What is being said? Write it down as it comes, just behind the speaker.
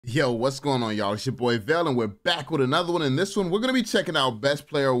Yo, what's going on, y'all? It's your boy VeLL, and we're back with another one. In this one, we're going to be checking out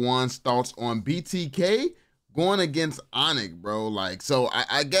Bestplayer1's thoughts on BTK going against Onic, bro. Like, so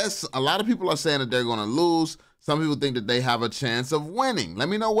I guess a lot of people are saying that they're going to lose. Some people think that they have a chance of winning. Let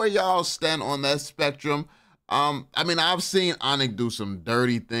me know where y'all stand on that spectrum. I mean, I've seen Onic do some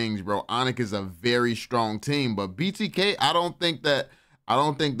dirty things, bro. Onic is a very strong team, but BTK, I don't think that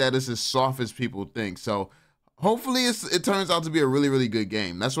it's as soft as people think. So hopefully it turns out to be a really, really good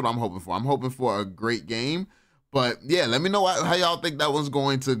game. That's what I'm hoping for. I'm hoping for a great game. But yeah, let me know how y'all think that one's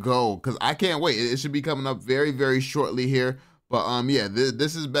going to go, because I can't wait. It should be coming up very, very shortly here. But yeah,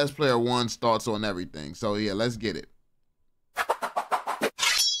 this is Bestplayer1's thoughts on everything. So yeah, let's get it.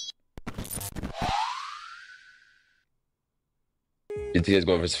 BTK is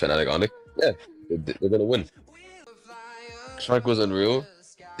going versus Fnatic Onic. Yeah, they're gonna win. Shark was unreal.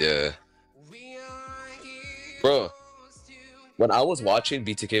 Yeah. Bro, when I was watching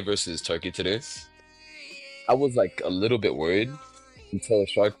BTK versus Turkey today, I was like a little bit worried until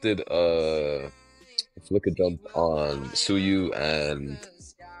Shark did a flicker jump on Suyu and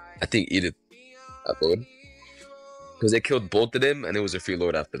I think Edith at Lord. Because they killed both of them and it was a free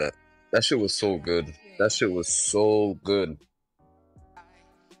Lord after that. That shit was so good. That shit was so good.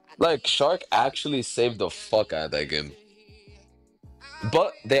 Like, Shark actually saved the fuck out of that game.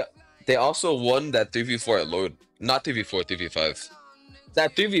 But they also won that 3v4 at Lord. Not 3v4, 3v5.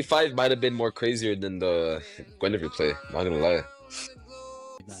 That 3v5 might have been more crazier than the Guinevere play, not gonna lie.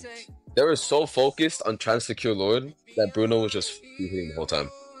 They were so focused on trying to secure Lord that Bruno was just hitting the whole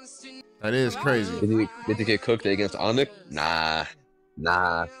time. That is crazy. BTK cooked it against Onic? Nah,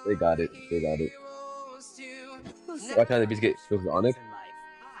 they got it. Why can't the BTK cook Onic?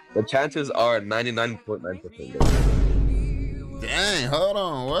 The chances are 99.9%. Dang, hold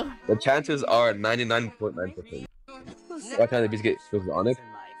on, what? The chances are 99.9%. Why can't the BTK cook Onic?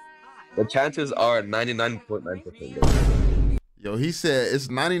 The chances are 99.9%. Yo, he said it's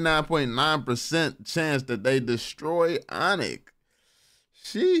 99.9% chance that they destroy Onic.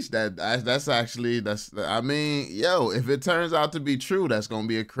 Sheesh, that's I mean, yo, if it turns out to be true, that's gonna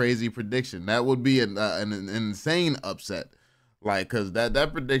be a crazy prediction. That would be an insane upset. Like, cause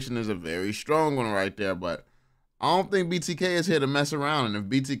that prediction is a very strong one right there. But I don't think BTK is here to mess around. And if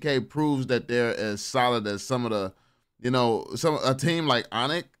BTK proves that they're as solid as some of the, you know, a team like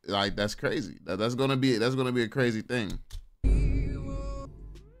Onic, like, that's crazy. That's gonna be a crazy thing.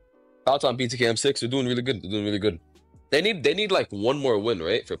 Thoughts on BTK M6? They're doing really good. They need like one more win,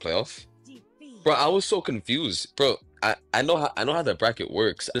 right, for playoff. Bro, I was so confused. Bro, I know how the bracket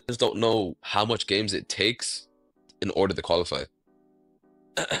works. I just don't know how much games it takes in order to qualify.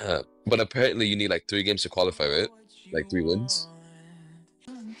 But apparently you need like 3 games to qualify, right? Like 3 wins.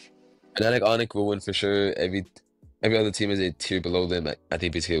 Fnatic Onic will win for sure. Every other team is a tier below them. I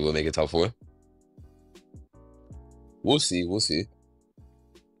think BTK will make it top 4. We'll see.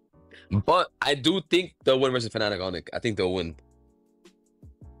 But I do think they'll win versus Fnatic Onic. I think they'll win.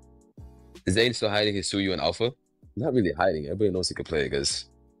 Is Zane still hiding his Suyu and Alpha? Not really hiding. Everybody knows he can play, guys.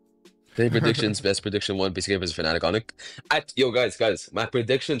 Predictions, best prediction 1, BTK versus Fnatic Onic. Yo, guys, my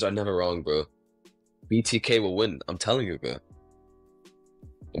predictions are never wrong, bro. BTK will win. I'm telling you, bro.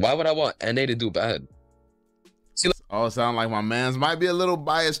 Why would I want NA to do bad? See, oh, it sounds like my mans might be a little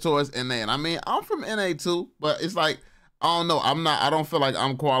biased towards NA. And I mean, I'm from NA too, but it's like, I don't know. I don't feel like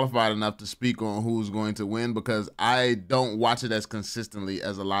I'm qualified enough to speak on who's going to win because I don't watch it as consistently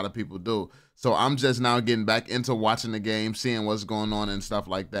as a lot of people do. So I'm just now getting back into watching the game, seeing what's going on and stuff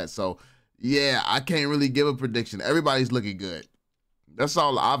like that. So yeah, I can't really give a prediction. Everybody's looking good. That's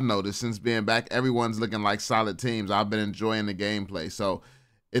all I've noticed since being back. Everyone's looking like solid teams. I've been enjoying the gameplay. So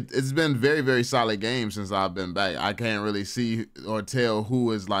it's been very, very solid games since I've been back. I can't really see or tell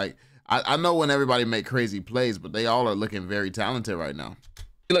who is like, I know when everybody make crazy plays, but they all are looking very talented right now.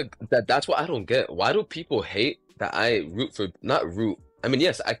 Like that's what I don't get. Why do people hate that I not root? I mean,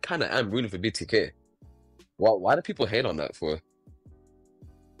 yes, I kind of am rooting for BTK. Why do people hate on that for?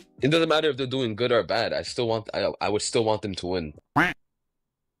 It doesn't matter if they're doing good or bad. I would still want them to win. I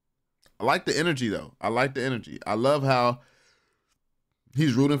like the energy though. I like the energy. I love how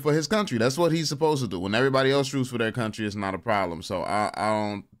he's rooting for his country. That's what he's supposed to do. When everybody else roots for their country, it's not a problem. So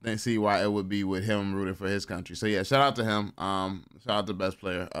I don't see why it would be with him rooting for his country. So yeah, shout out to him. Shout out to Best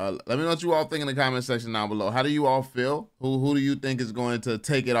Player. Let me know what you all think in the comment section down below. How do you all feel? Who do you think is going to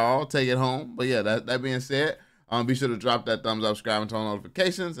take it home? But yeah, that being said, be sure to drop that thumbs up, subscribe, and turn on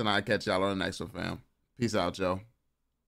notifications, and I'll catch y'all on the next one, fam. Peace out, y'all.